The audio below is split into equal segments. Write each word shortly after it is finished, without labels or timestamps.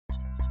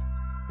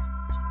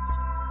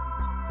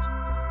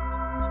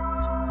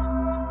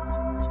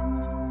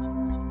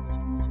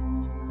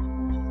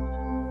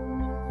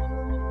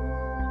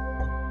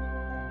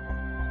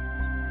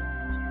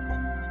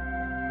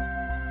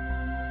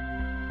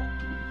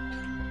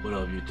What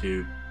up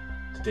YouTube?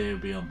 Today we'll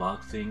be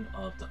unboxing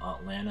of the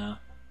Atlona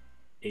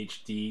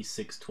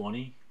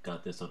AT-HD620.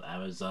 Got this on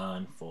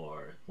Amazon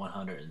for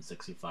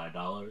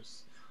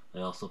 $165. I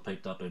also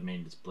picked up a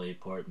mini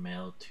DisplayPort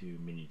male to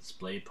mini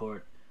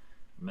DisplayPort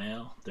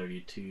male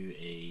 32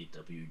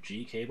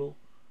 AWG cable,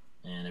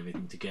 and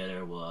everything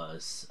together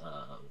was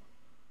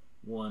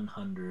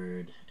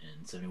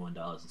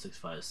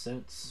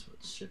 $171.65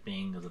 with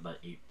shipping of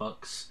about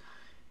 $8.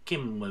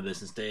 Came in one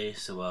business day,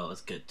 so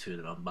let's get to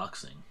the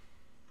unboxing.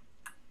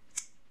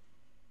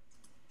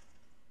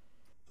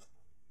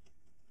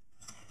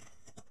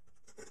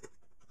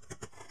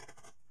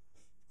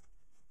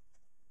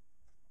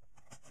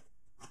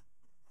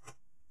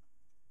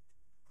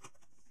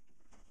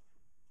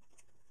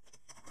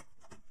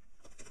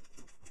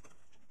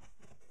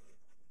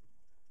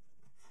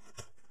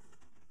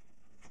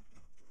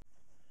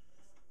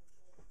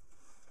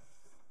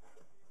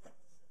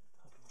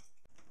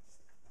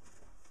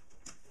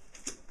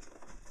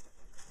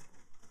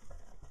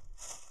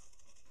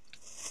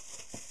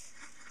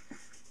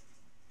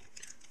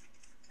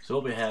 So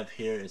what we have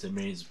here is a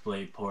mini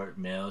DisplayPort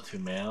male to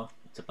male.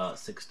 It's about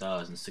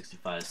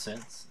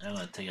 $6.65. I'm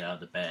going to take it out of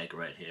the bag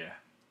right here.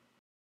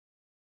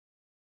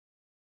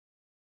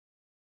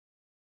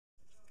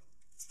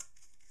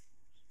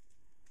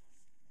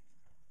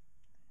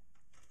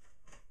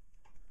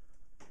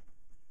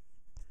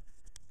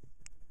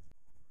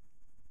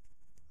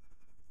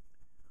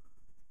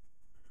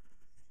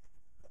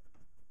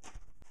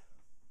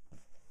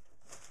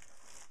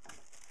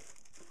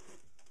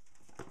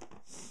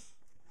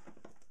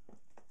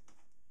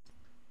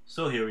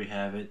 So here we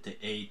have it, the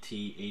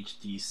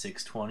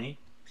AT-HD620. It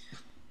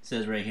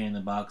says right here in the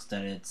box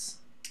that it's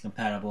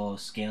compatible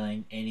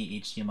scaling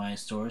any HDMI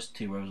source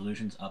to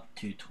resolutions up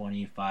to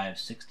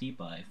 2560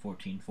 by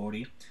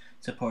 1440.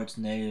 Supports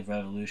negative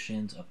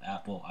resolutions of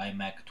Apple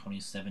iMac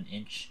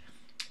 27-inch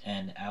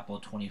and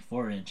Apple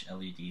 24-inch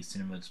LED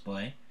cinema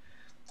display.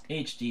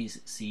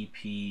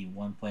 HDCP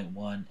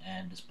 1.1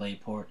 and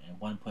DisplayPort and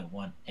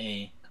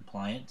 1.1a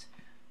compliant.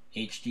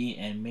 HD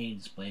and mini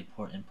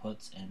DisplayPort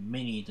inputs and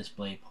mini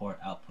DisplayPort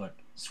output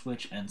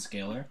switch and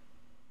scaler.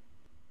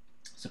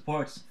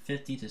 Supports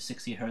 50 to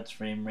 60 Hz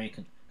frame rate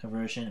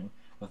conversion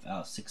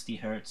without 60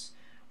 Hz,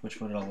 which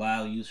would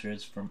allow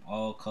users from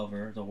all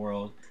over the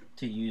world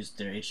to use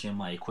their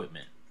HDMI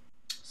equipment.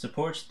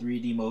 Supports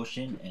 3D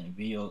motion and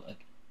video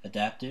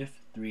adaptive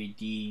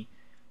 3D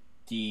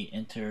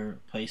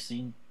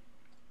interpolation,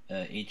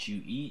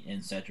 HUE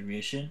and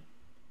saturation.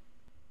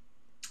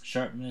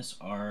 Sharpness,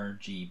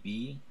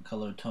 RGB,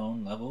 color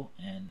tone level,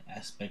 and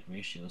aspect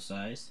ratio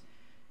size.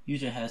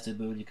 User has the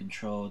ability to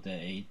control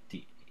the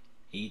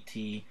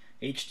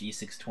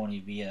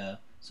AT-HD620 via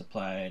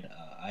supplied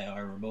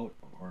IR remote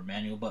or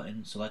manual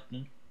button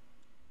selected.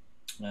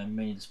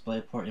 Mini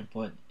DisplayPort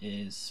input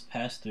is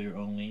pass-through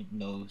only,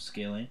 no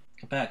scaling.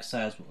 Compact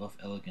size of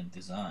elegant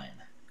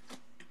design.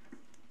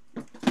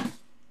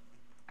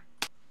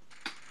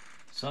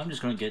 So I'm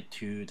just going to get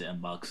to the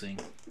unboxing.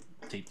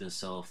 Take this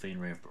cellophane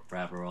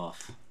wrapper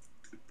off,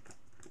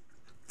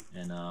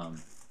 and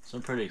so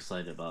I'm pretty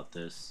excited about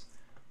this.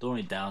 The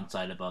only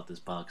downside about this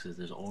box is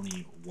there's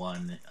only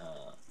one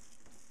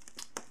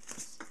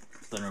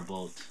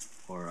Thunderbolt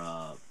or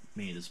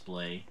mini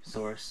display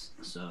source,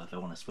 so if I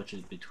want to switch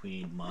it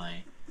between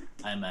my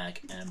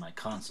iMac and my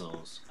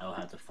consoles, I'll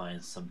have to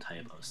find some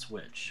type of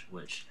switch,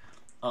 which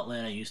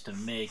Atlona used to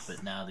make,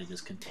 but now they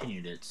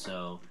discontinued it,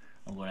 so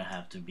I'm going to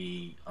have to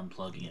be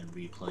unplugging and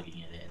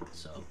replugging it in.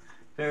 So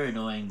very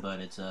annoying, but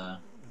it's a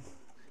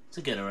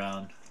get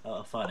around.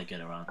 I'll find a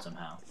get around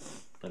somehow.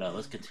 But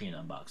let's continue the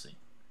unboxing.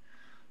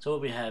 So what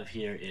we have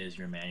here is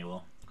your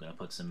manual. I'm going to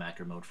put some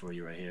macro mode for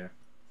you right here.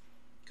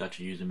 Got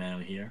your user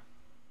manual here.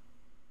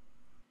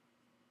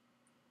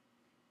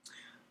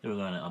 Then we're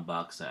going to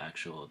unbox the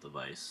actual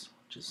device,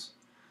 which is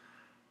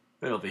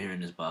right over here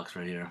in this box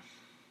right here.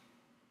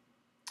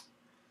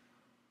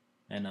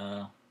 And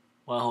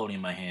while holding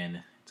in my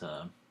hand, it's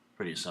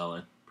pretty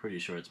solid. Pretty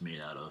sure it's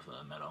made out of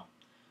metal.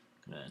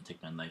 I'm going to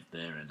take my knife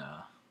there and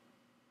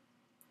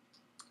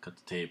cut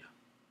the tape.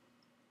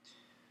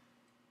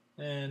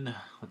 And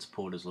let's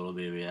pull this little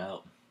baby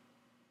out.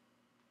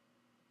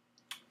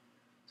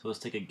 So let's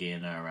take a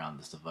gander around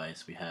this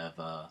device. We have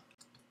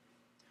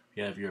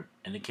your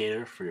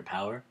indicator for your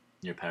power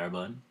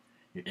button,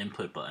 your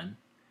input button,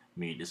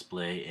 mini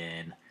display,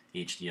 and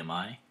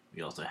HDMI.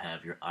 We also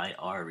have your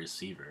IR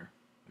receiver,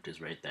 which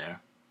is right there.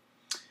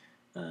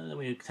 Then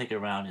we take it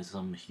around is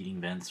some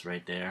heating vents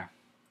right there.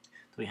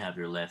 We have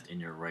your left and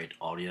your right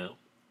audio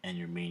and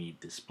your mini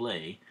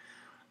display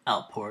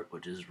output,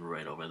 which is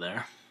right over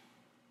there.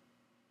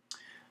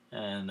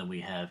 And then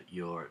we have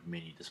your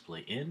mini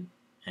display in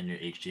and your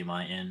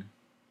HDMI in.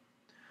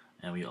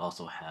 And we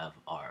also have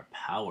our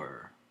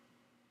power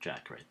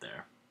jack right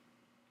there.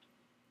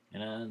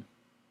 And then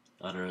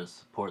other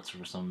ports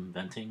for some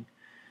venting.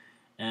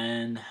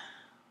 And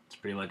that's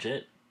pretty much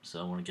it.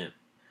 So I want to get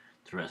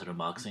to the rest of the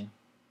unboxing.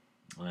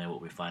 And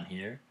what we find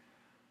here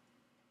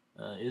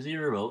is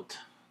your remote.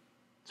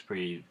 It's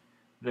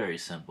very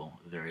simple,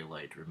 very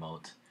light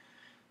remote.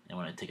 And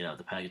when I take it out of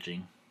the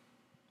packaging,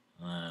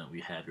 we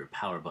have your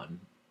power button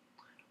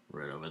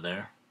right over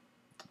there.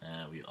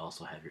 We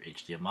also have your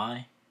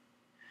HDMI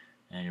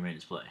and your main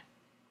display.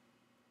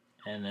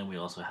 And then we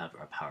also have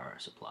our power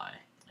supply.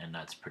 And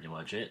that's pretty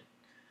much it.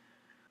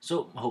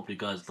 So, I hope you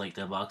guys liked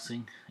the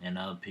unboxing, and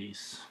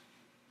peace.